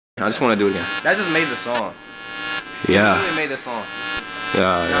I just want to do it again. That just made the song. Yeah. It really made the song.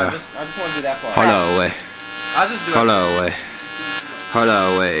 Yeah. I just want to do that part. Hold on, wait. I'll just do it. Hold on, wait. Hold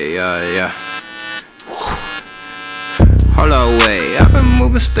on, wait. Yeah. Hold on, wait. I've been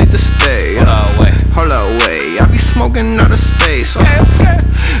moving state to state. Hold on, wait. I be smoking out of space. Okay.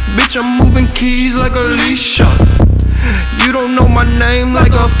 Bitch, I'm moving keys like Alicia. You don't know my name like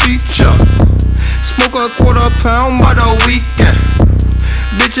a feature. Smoke a £1/4 by the weekend.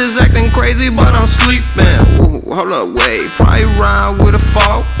 Bitches acting crazy, but I'm sleeping. Ooh, hold up, wait. Probably rhyme with a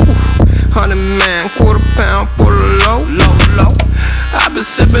fall. Hunnitman, £1/4 for the low. I been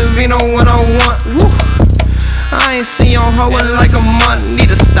sipping vino when I want. Woo. I ain't seen your hoe in like a month. Need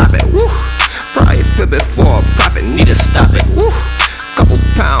to stop it. Woo. Probably flip it for a profit. Need to stop it. Woo. Couple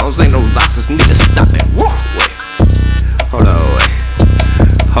pounds, ain't no losses. Need to stop it. Woo. Wait. Hold on, wait.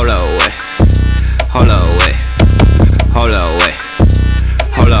 Hold on, wait. Hold on, wait. Hold on, wait.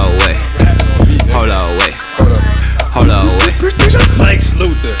 Hold on, wait. Hold on, wait. Hold on, wait. Bitch, I'm Flex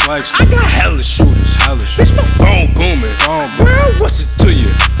Luther. I got hella shooters. Bitch, my phone booming. Well, what's it to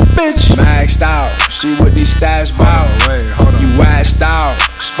you? Bitch, maxed out. See what these stats bout. You waxed out.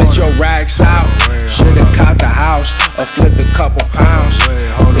 Spit your racks out. Should've caught the house or flipped a couple pounds.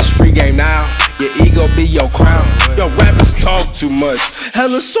 It's free game now. Your ego be your crown. Your rappers talk too much.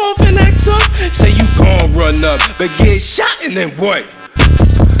 Hella soft and act up. Say you gon' run up, but get shot and then what?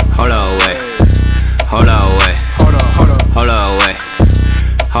 Hold on, wait. Hold on, wait. Hold on, wait.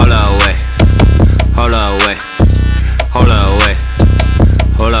 Hold on, wait. Hold on, wait. Hold on, wait.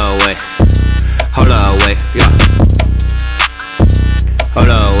 Hold on, wait. Hold on, wait. Yeah. Hold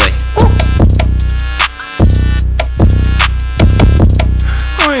on, wait.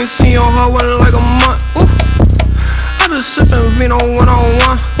 I ain't seen your hoe in like a month. I been sipping vino when I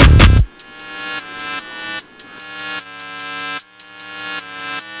want.